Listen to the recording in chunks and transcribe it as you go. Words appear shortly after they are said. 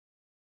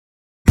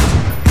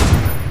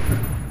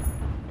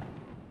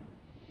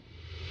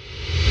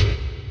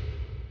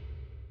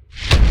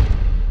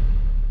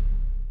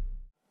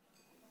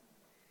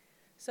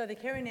So the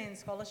Kerrie Nairn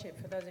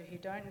Scholarship, for those of you who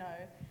don't know,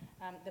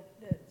 the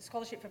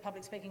Scholarship for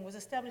Public Speaking was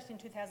established in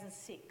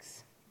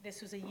 2006.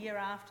 This was a year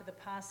after the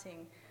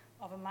passing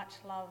of a much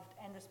loved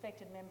and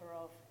respected member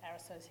of our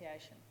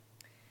association.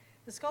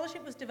 The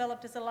scholarship was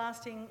developed as a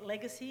lasting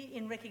legacy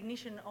in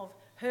recognition of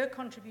her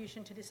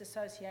contribution to this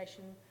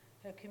association,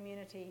 her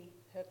community,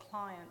 her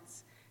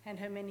clients, and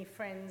her many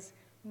friends,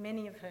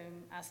 many of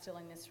whom are still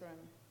in this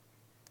room.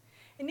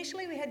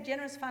 Initially, we had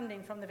generous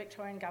funding from the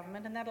Victorian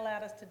Government, and that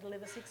allowed us to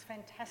deliver 6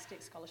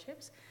 fantastic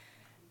scholarships.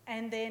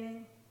 And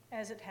then,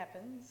 as it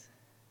happens,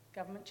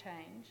 government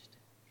changed,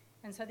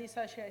 and so the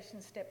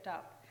association stepped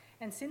up.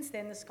 And since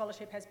then, the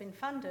scholarship has been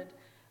funded,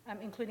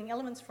 including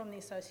elements from the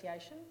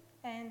association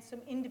and some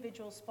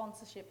individual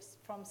sponsorships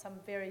from some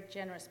very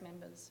generous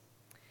members.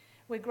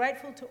 We're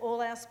grateful to all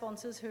our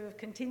sponsors who have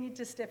continued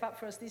to step up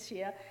for us this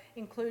year,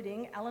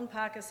 including Alan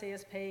Parker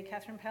CSP,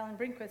 Catherine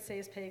Palin-Brinkworth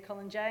CSP,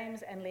 Colin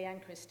James and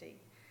Leanne Christie.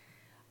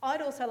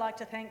 I'd also like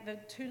to thank the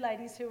 2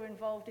 ladies who were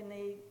involved in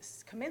the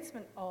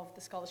commencement of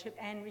the scholarship,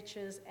 Anne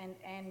Riches and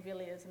Anne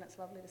Villiers, and it's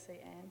lovely to see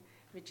Anne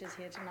Riches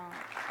here tonight.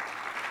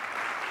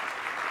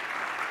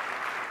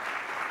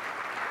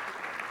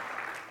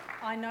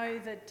 I know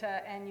that,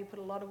 Anne, you put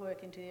a lot of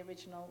work into the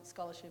original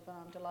scholarship, and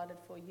I'm delighted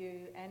for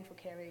you and for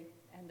Kerrie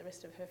and the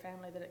rest of her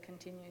family that it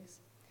continues.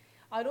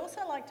 I'd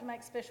also like to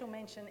make special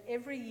mention,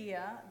 every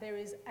year there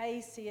is a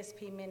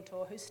CSP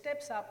mentor who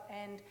steps up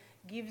and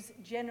gives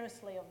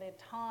generously of their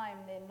time,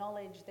 their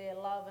knowledge, their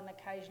love, and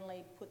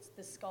occasionally puts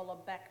the scholar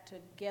back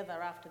together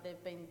after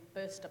they've been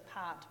burst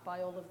apart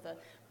by all of the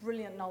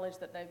brilliant knowledge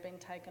that they've been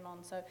taken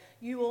on. So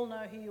you all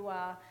know who you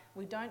are.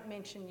 We don't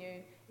mention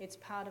you. It's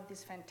part of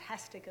this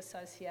fantastic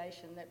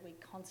association that we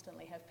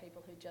constantly have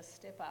people who just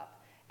step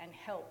up and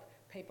help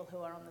people who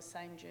are on the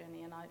same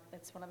journey, and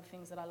that's one of the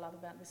things that I love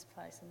about this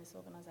place and this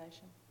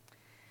organisation.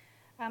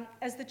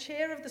 As the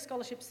chair of the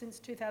scholarship since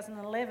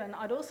 2011,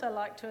 I'd also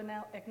like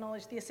to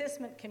acknowledge the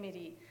assessment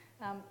committee.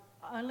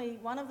 Only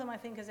one of them, I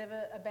think, has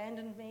ever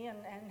abandoned me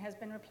and has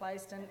been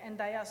replaced, and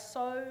they are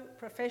so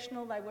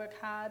professional, they work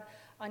hard.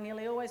 I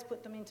nearly always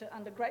put them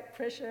under great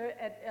pressure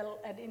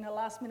in a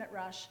last-minute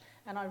rush,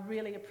 and I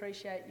really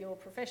appreciate your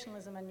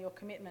professionalism and your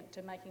commitment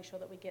to making sure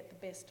that we get the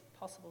best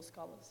possible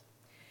scholars.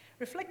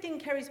 Reflecting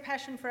Kerrie's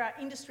passion for our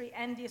industry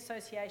and the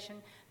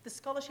association, the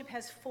scholarship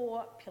has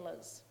 4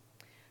 pillars.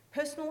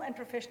 Personal and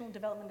professional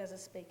development as a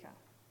speaker,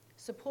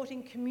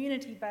 supporting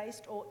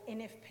community-based or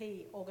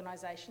NFP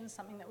organisations,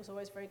 something that was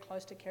always very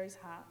close to Kerrie's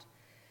heart,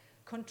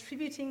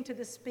 contributing to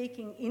the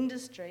speaking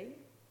industry,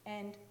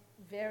 and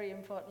very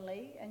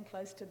importantly, and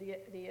close to the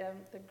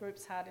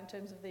group's heart in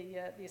terms of the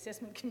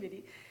assessment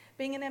committee,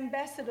 being an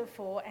ambassador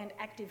for and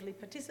actively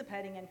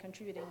participating and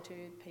contributing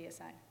to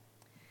PSA.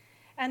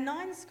 Our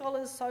 9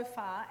 scholars so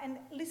far, and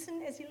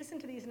as you listen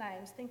to these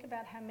names, think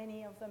about how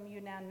many of them you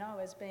now know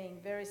as being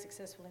very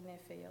successful in their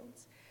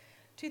fields.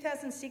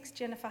 2006,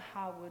 Jennifer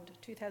Harwood.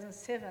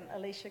 2007,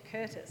 Alicia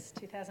Curtis.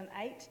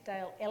 2008,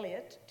 Dale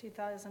Elliott.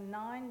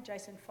 2009,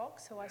 Jason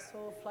Fox, who I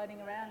saw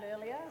floating around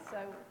earlier, so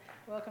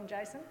welcome,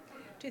 Jason.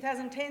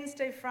 2010,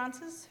 Steve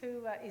Francis,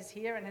 who is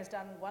here and has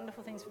done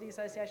wonderful things for the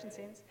association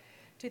since.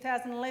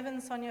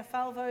 2011, Sonia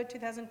Falvo.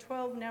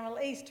 2012, Neril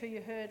East, who you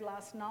heard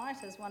last night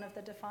as one of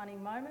the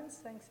defining moments.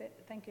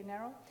 Thank you,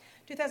 Neril.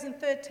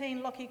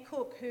 2013, Lockie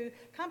Cook, who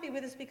can't be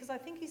with us because I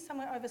think he's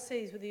somewhere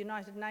overseas with the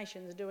United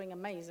Nations doing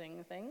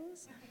amazing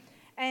things.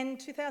 And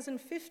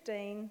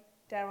 2015,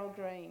 Daryl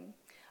Green.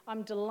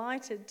 I'm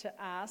delighted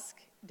to ask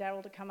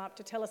Daryl to come up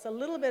to tell us a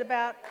little bit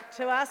about,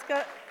 So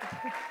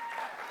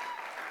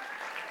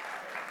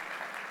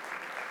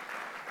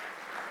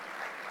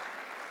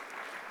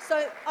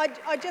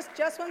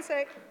just one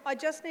sec. I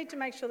just need to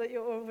make sure that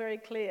you're all very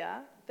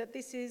clear that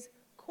this is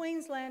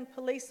Queensland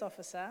Police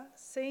Officer,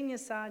 Senior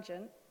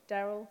Sergeant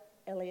Daryl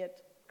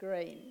Elliott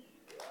Green.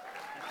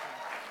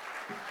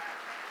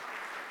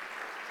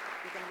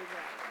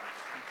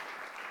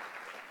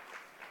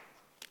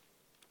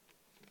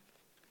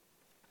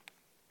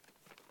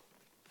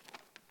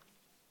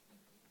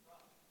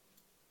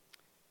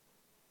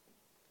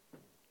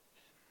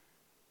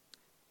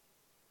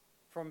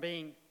 From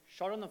being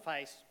shot in the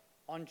face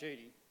on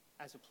duty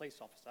as a police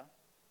officer,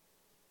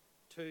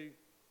 to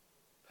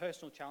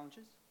personal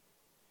challenges,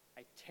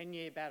 a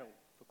 10-year battle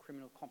for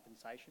criminal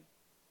compensation,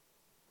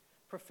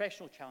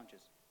 professional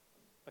challenges,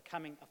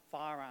 becoming a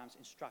firearms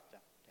instructor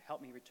to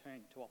help me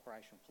return to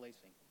operational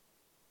policing.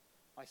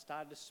 I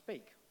started to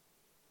speak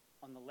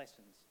on the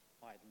lessons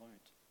I had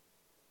learnt.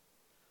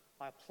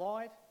 I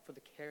applied for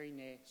the Kerrie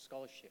Nairn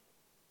Scholarship,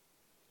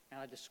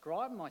 and I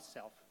described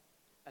myself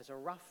as a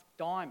rough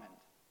diamond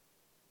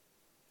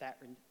that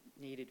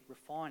needed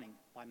refining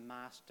by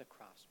master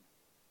craftsmen.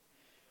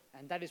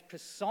 And that is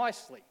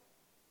precisely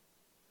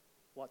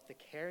what the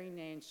Kerrie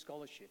Nairn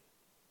Scholarship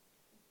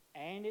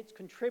and its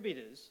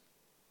contributors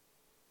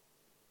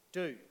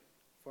do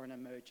for an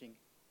emerging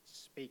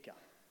speaker.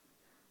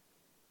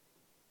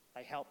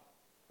 They help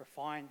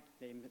refine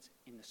them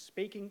in the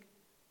speaking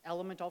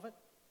element of it,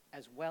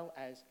 as well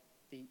as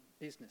the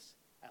business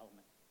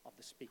element of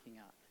the speaking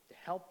art, to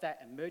help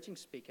that emerging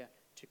speaker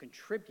to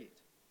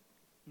contribute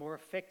more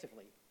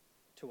effectively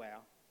to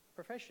our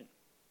profession.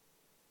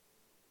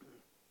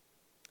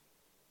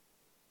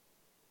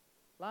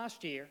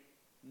 Last year,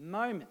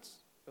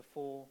 moments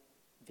before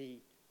the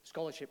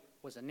scholarship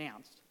was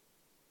announced,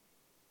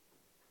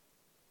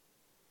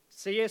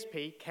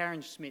 CSP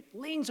Karen Schmidt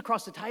leans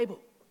across the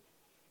table.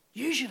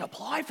 "You should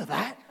apply for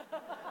that."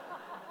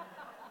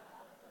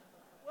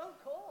 Well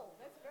called,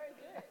 that's very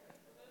good.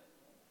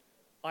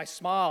 I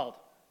smiled.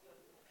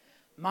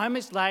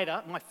 Moments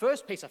later, my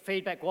first piece of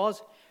feedback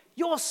was,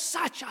 "You're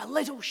such a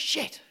little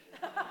shit."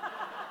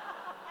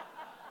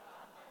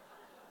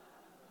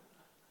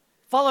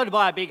 Followed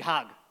by a big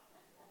hug.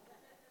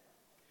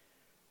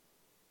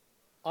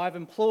 I've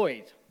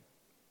employed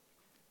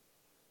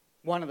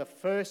one of the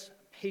first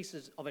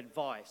pieces of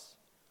advice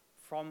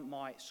from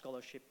my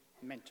scholarship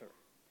mentor,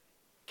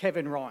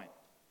 Kerrie Nairn.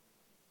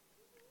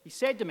 He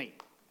said to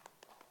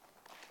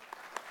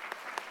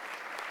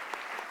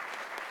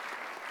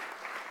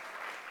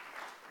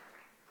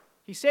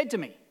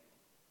me,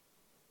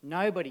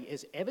 "Nobody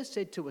has ever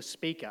said to a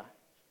speaker,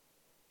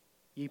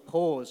 'You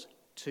pause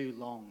too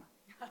long.'"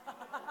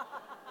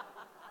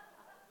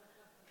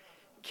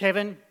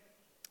 Kevin,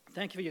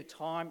 thank you for your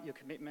time, your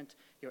commitment,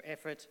 your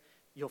effort,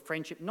 your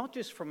friendship, not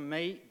just from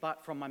me,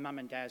 but from my mum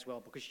and dad as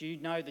well, because you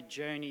know the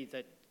journey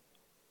that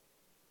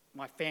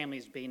my family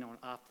has been on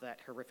after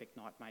that horrific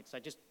night, mate. So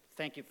just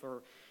thank you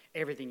for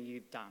everything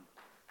you've done.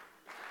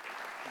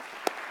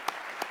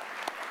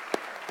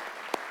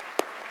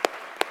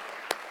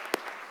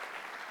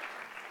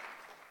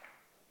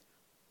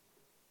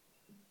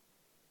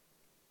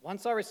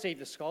 Once I received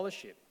the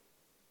scholarship,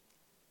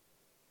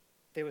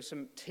 there was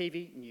some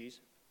TV news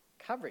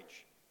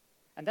coverage,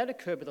 and that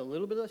occurred with a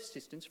little bit of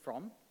assistance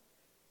from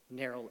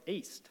Neril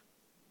East,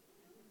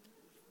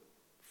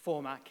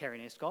 former Kerrie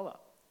Nairn Scholar.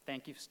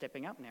 Thank you for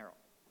stepping up, Neril.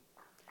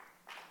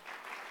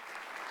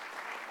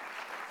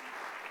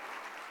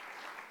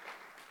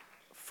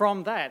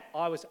 From that,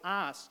 I was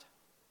asked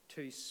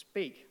to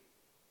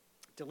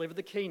deliver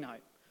the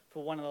keynote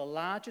for one of the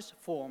largest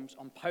forums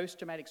on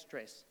post-traumatic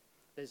stress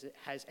that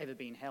has ever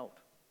been held.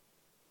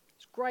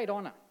 It's a great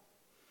honour.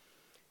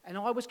 And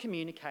I was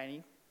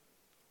communicating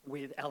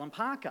with Alan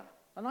Parker,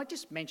 and I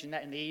just mentioned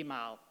that in the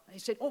email. And he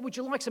said, "Oh, would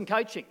you like some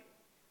coaching?"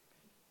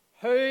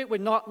 Who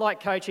would not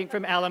like coaching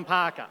from Alan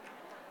Parker?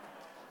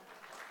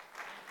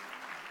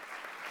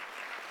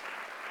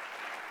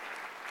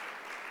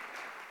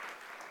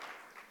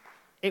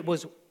 It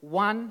was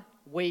 1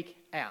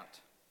 week out.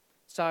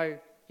 So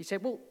he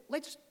said, "Well,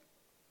 let's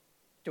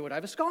do it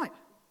over Skype."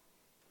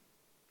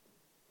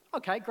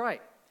 Okay,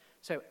 great.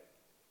 So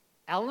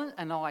Alan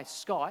and I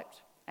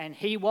Skyped, and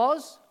he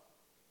was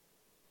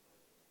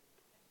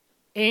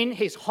in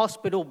his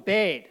hospital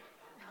bed.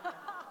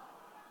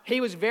 He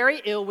was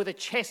very ill with a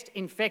chest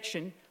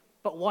infection,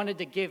 but wanted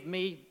to give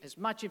me as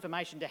much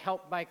information to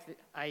help make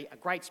a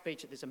great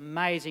speech at this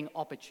amazing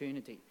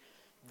opportunity.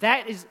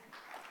 That is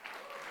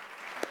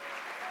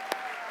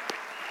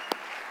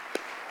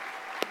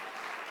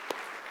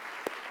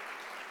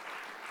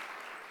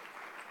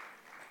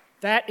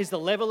the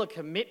level of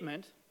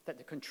commitment that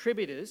the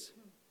contributors,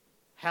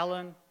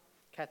 Helen,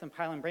 Catherine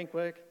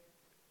Palin-Brinkworth,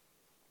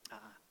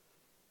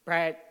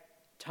 Brad,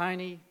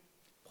 Tony,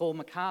 Paul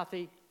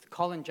McCarthy,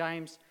 Colin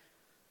James,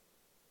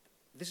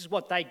 this is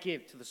what they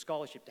give to the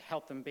scholarship to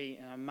help them be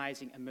an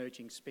amazing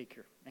emerging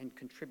speaker and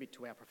contribute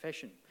to our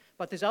profession.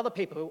 But there's other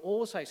people who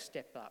also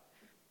stepped up.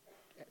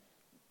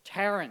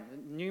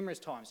 Taryn, numerous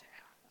times.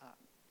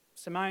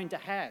 Simone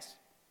DeHaas.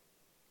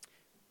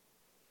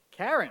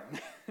 Karen.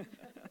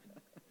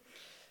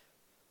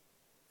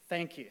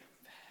 Thank you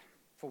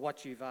for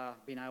what you've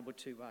been able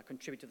to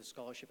contribute to the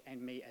scholarship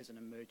and me as an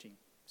emerging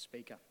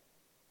speaker.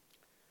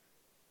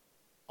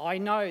 I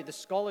know the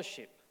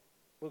scholarship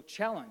will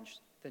challenge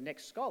the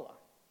next scholar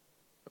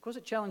because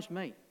it challenged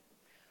me.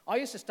 I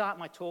used to start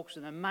my talks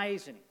with an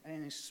amazing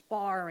and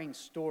inspiring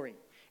story.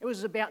 It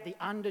was about the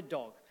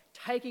underdog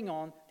taking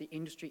on the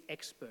industry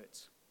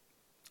experts.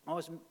 I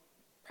was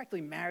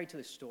practically married to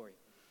this story.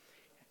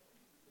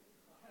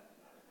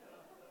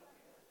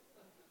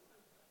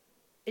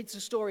 It's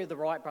the story of the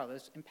Wright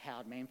brothers'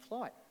 empowered man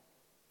flight.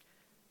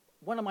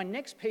 One of my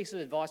next pieces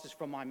of advice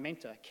from my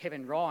mentor, Kerrie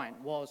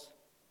Nairn, was,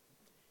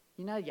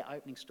 "You know your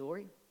opening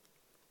story?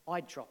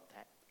 I dropped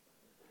that.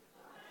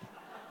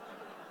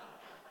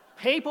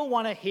 People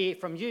want to hear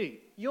from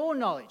you, your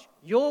knowledge,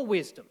 your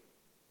wisdom."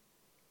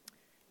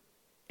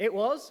 It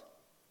was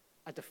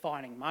a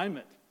defining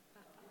moment.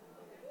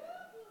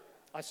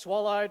 I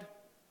swallowed,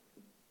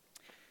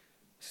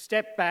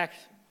 stepped back,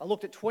 I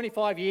looked at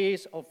 25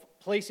 years of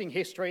policing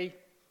history,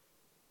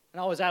 and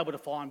I was able to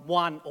find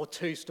 1 or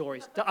 2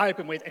 stories to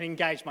open with and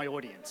engage my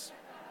audience.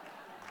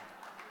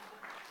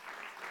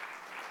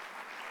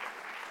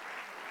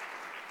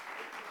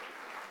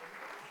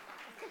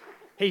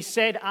 He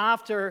said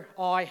after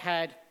I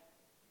had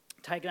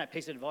taken that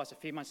piece of advice a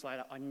few months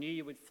later, "I knew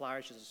you would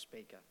flourish as a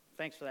speaker.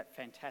 Thanks for that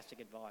fantastic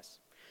advice."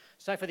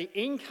 So for the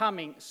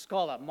incoming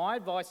scholar, my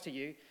advice to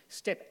you,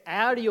 step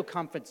out of your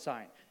comfort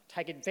zone.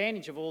 take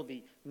advantage of all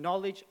the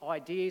knowledge,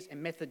 ideas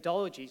and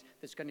methodologies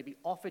that's going to be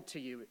offered to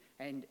you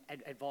and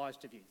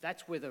advised of you.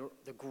 That's where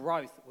the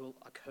growth will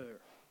occur.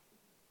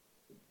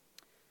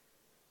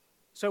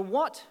 So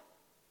what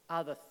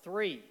are the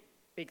three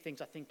big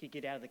things I think you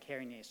get out of the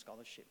Kerrie Nairn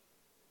Scholarship?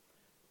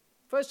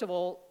 First of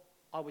all,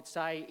 I would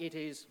say it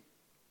is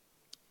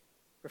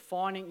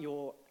refining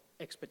your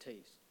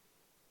expertise.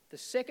 The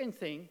second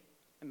thing,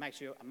 it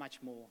makes you a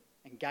much more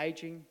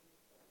engaging,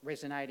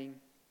 resonating,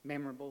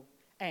 memorable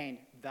and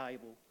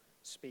valuable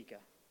speaker,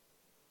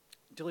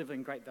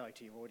 delivering great value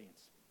to your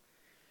audience.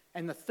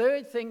 And the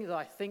third thing that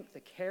I think the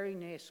Kerrie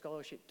Nairn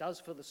Scholarship does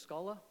for the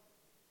scholar,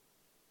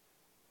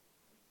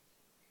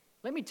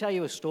 let me tell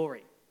you a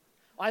story.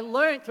 I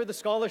learned through the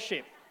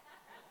scholarship,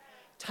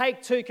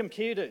 take 2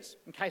 computers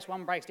in case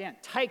one breaks down.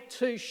 Take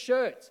 2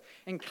 shirts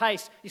in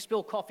case you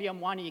spill coffee on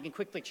one and you can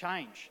quickly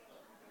change.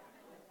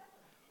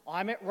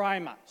 I'm at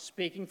Roma,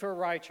 speaking for a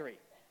Rotary.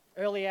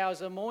 Early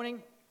hours of the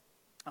morning,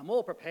 I'm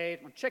all prepared.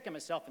 I'm checking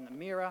myself in the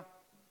mirror.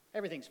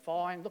 Everything's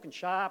fine, looking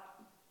sharp.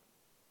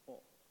 Oh,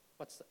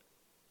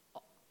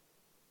 oh.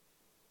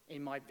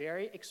 In my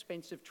very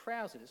expensive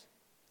trousers,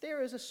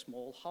 there is a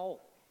small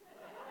hole.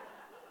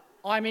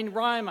 I'm in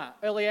Roma,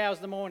 early hours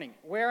of the morning.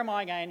 Where am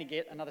I going to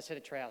get another set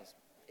of trousers?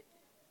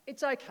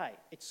 It's okay,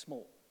 it's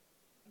small.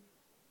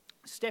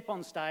 Step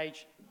on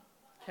stage,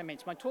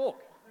 commence my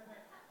talk.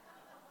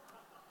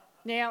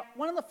 Now,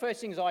 one of the first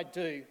things I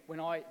do when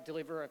I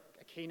deliver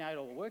a keynote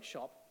or a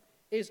workshop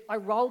is I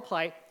role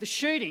play the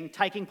shooting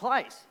taking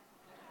place.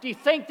 Do you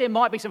think there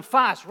might be some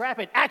fast,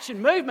 rapid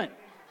action movement?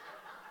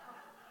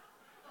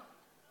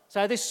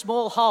 So this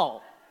small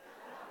hole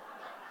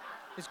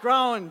is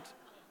grown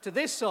to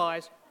this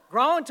size,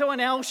 grown to an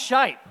L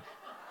shape.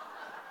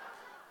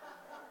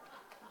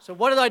 So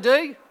what did I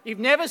do? You've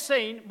never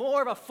seen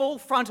more of a full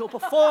frontal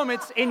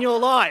performance in your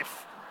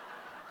life.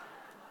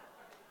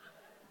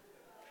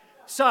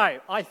 So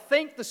I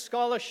think the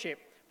scholarship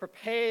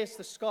prepares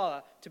the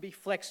scholar to be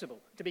flexible,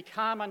 to be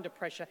calm under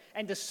pressure,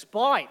 and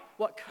despite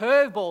what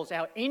curveballs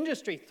our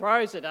industry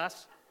throws at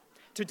us,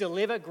 to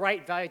deliver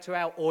great value to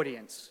our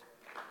audience.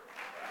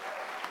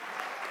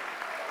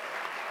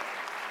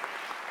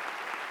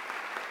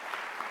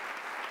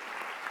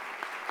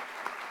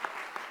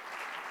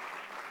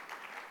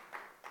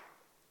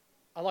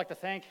 I'd like to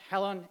thank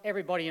Helen,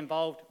 everybody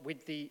involved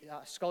with the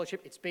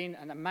scholarship. It's been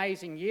an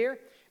amazing year.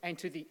 And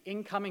to the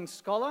incoming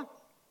scholar,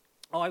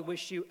 I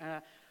wish you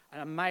an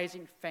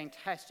amazing,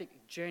 fantastic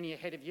journey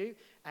ahead of you.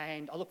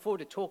 And I look forward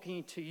to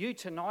talking to you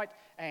tonight.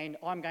 And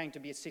I'm going to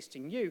be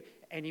assisting you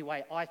any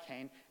way I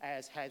can,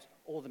 as has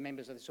all the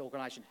members of this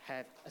organisation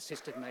have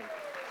assisted me.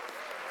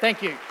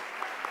 Thank you.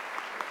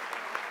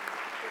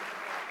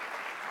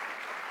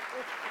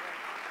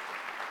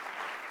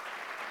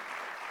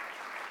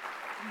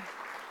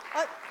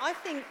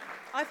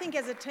 I think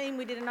as a team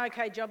we did an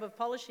okay job of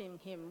polishing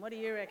him. What do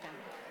you reckon?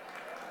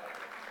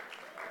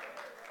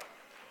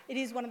 It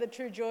is one of the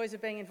true joys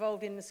of being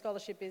involved in the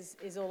scholarship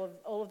is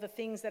all of the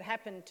things that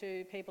happen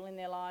to people in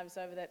their lives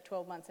over that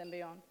 12 months and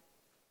beyond.